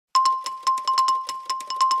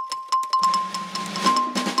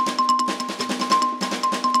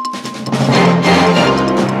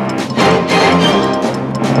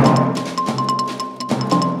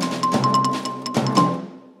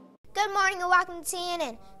Welcome to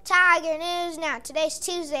TNN Tiger News Now. Today's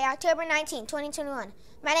Tuesday, October 19, 2021.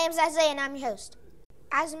 My name is Isaiah and I'm your host.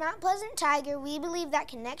 As a Mount Pleasant Tiger, we believe that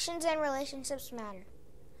connections and relationships matter.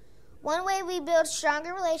 One way we build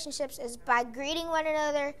stronger relationships is by greeting one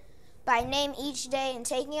another by name each day and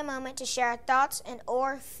taking a moment to share our thoughts and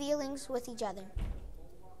or feelings with each other.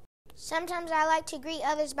 Sometimes I like to greet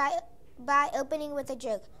others by opening with a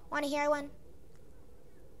joke. Want to hear one?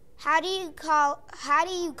 How do you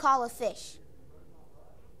call a fish?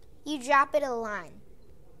 You drop it a line.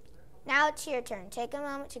 Now it's your turn. Take a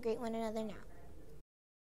moment to greet one another now.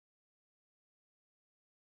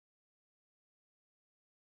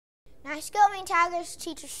 Nice going, Tigers.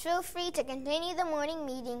 Teachers, feel free to continue the morning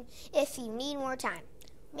meeting if you need more time.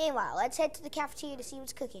 Meanwhile, let's head to the cafeteria to see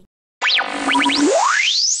what's cooking.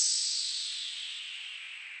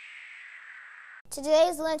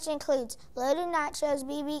 Today's lunch includes loaded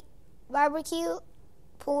nachos, barbecue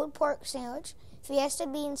pulled pork sandwich, fiesta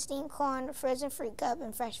beans, steamed corn, frozen fruit cup,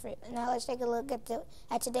 and fresh fruit. Now let's take a look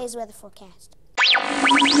at today's weather forecast.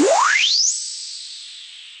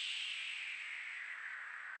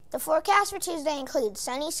 The forecast for Tuesday includes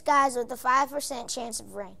sunny skies with a 5% chance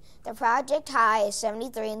of rain. The project high is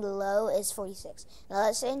 73 and the low is 46. Now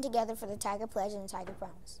let's sing together for the Tiger Pledge and the Tiger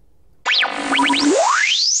Promise.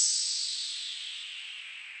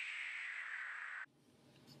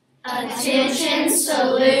 Attention,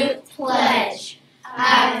 salute, pledge.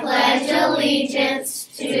 I pledge allegiance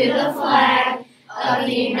to the flag of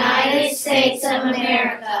the United States of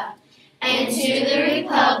America and to the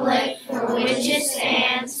republic for which it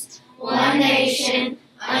stands, one nation,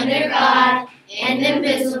 under God,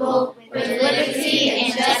 indivisible, with liberty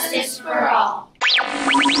and justice for all.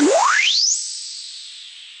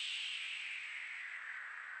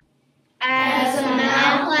 As a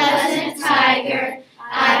Mount Pleasant Tiger,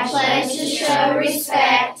 I pledge to show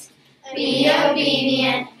respect, be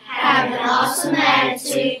obedient, have an awesome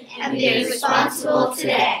attitude, and be responsible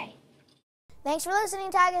today. Thanks for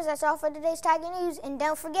listening, Tigers. That's all for today's Tiger News. And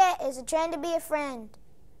don't forget, it's a trend to be a friend.